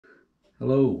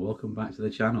Hello, welcome back to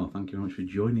the channel. Thank you very much for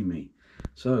joining me.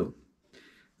 So,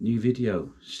 new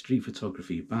video, street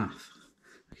photography, Bath.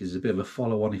 This is a bit of a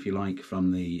follow-on, if you like,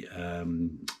 from the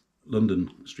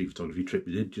London street photography trip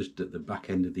we did just at the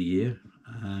back end of the year.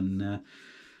 And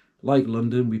like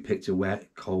London, we picked a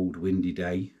wet, cold, windy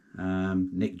day.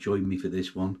 Nick joined me for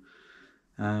this one.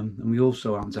 And we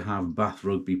also happened to have Bath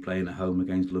Rugby playing at home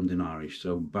against London Irish,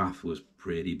 so Bath was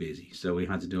pretty busy. So we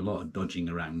had to do a lot of dodging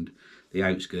around the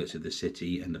outskirts of the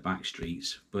city and the back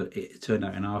streets, but it turned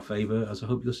out in our favour, as I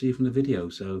hope you'll see from the video.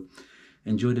 So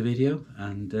enjoy the video,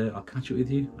 and I'll catch up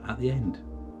with you at the end.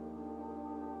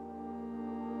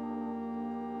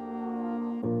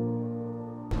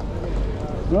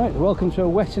 Right, welcome to a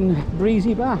wet and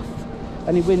breezy Bath.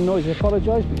 Any wind noise, I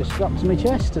apologise, but you're strapped to my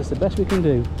chest. That's the best we can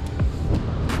do.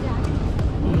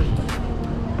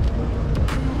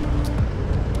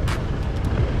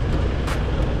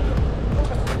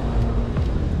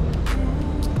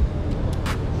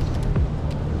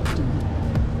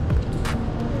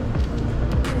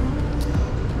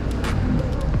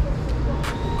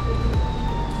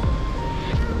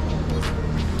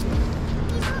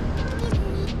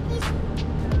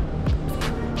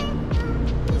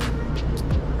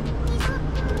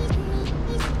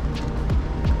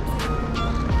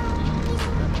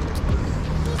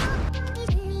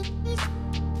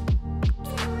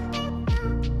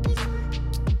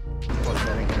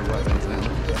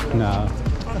 No.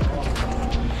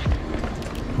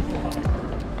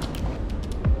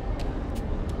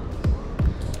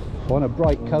 I want a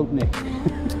bright coat, Nick.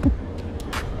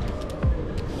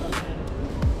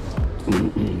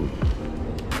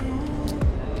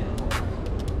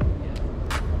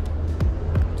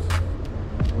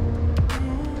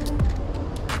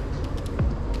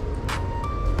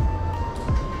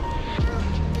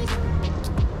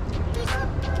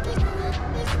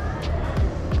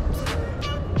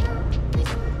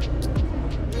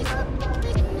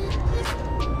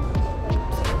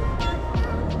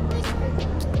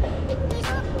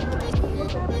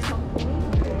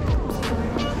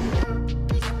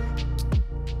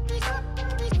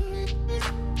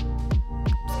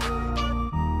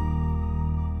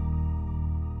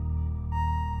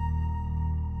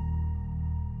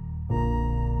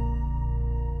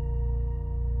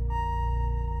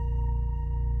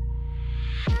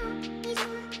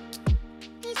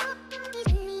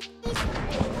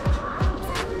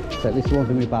 So this is one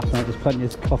thing with Bath, mate. There's plenty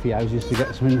of coffee houses to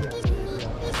get some in.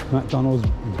 McDonald's,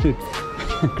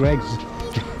 Greg's,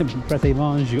 Pret a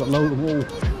Manger, you've got loads of them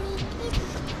all.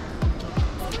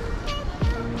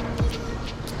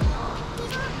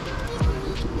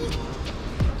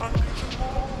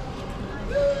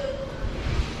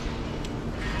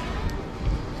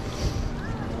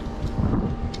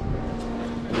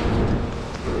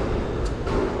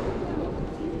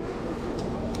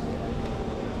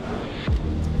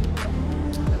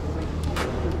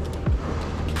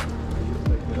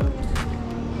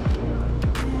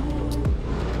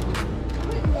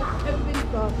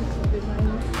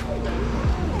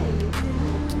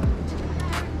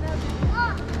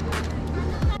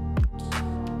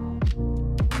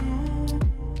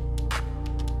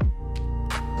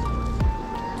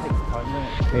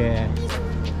 Yeah.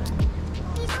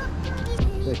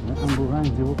 Taking an amble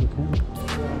round to what we can.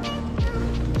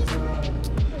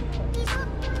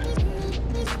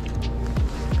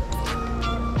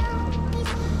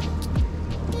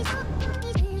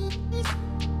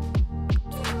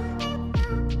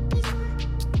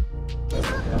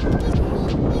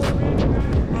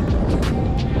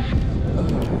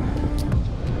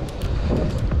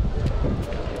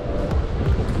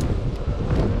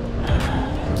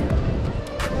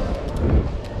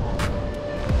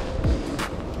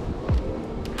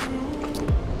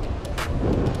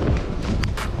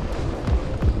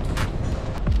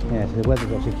 The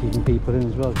weather's actually keeping people in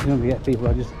as well. You don't get people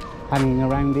are just hanging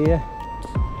around here.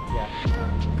 Yeah.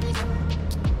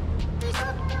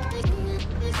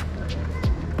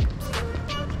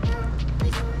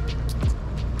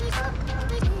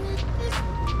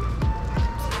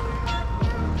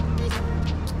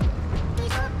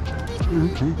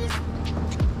 Okay.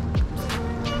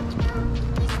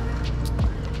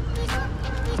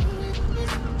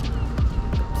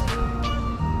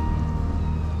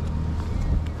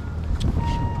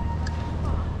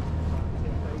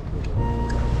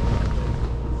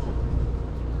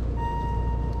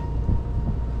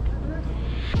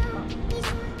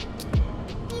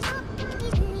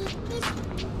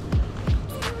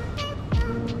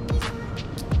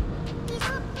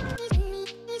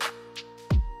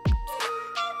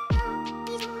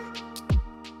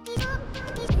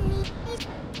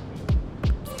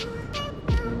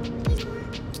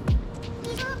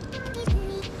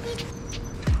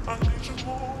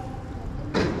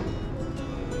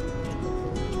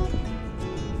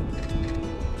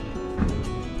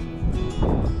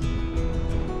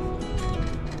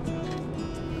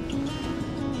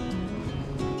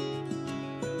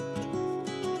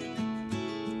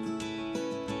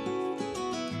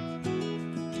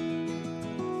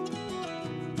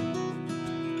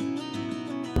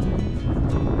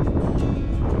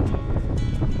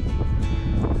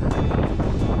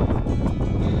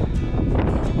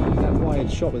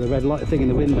 shot with the red light thing in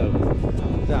the window.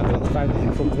 That I've got the fountain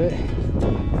in front of it.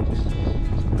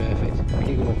 Perfect.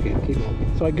 Keep walking, keep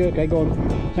walking. Sorry, good, okay, go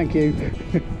on. Thank you.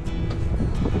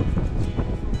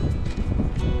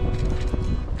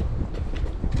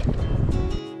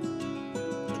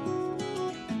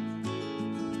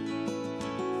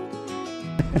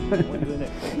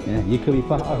 Yeah, you could be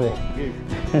part of it.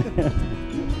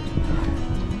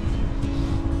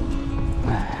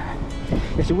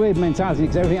 It's a weird mentality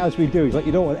because everything else we do is like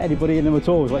you don't want anybody in them at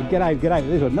all. It's like get out, get out.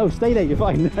 This one, no, stay there, you're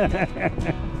fine. It's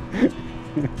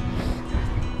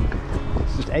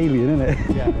just alien, isn't it?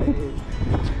 Yeah, it is.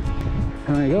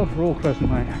 And there you go, we're all crescent,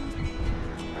 mate.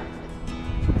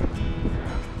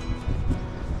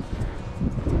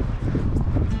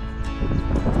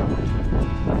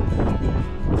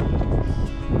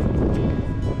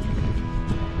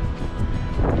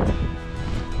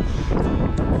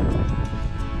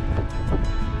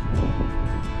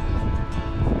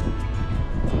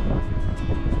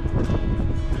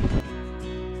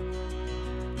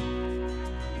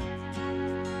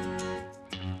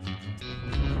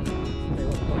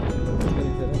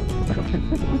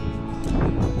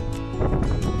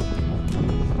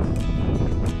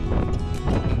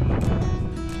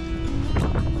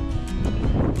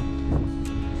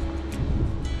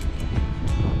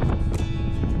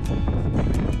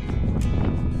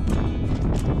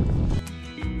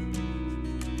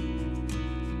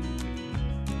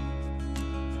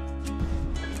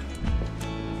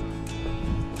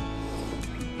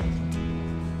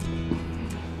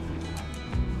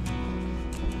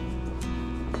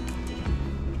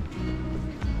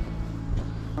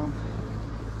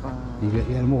 You get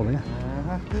them all, yeah?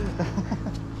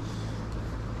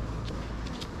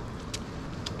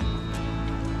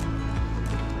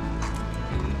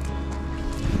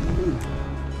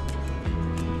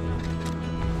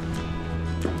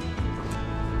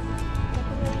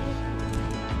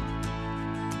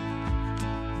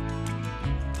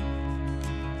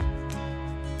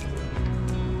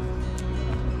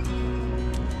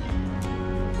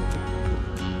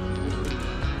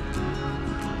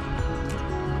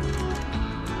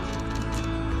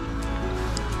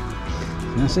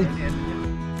 That's it.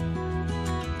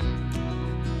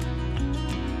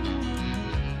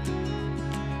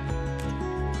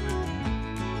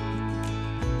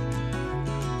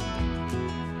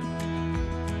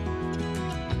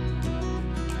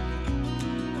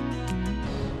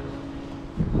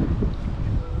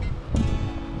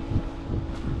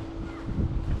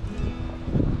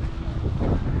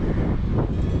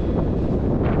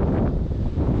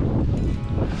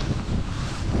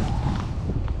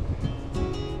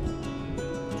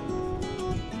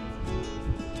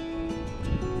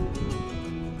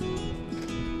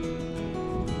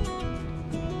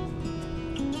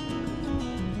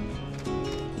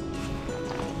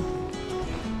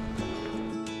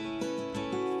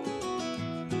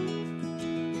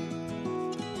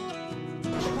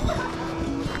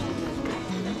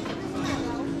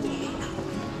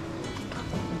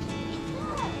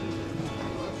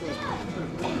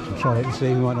 Try it to see,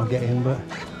 we might not get in, but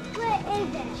Where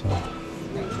is it? so.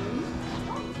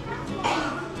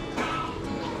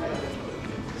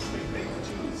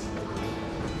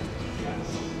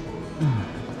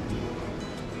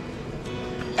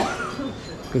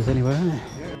 Good as anywhere, isn't it?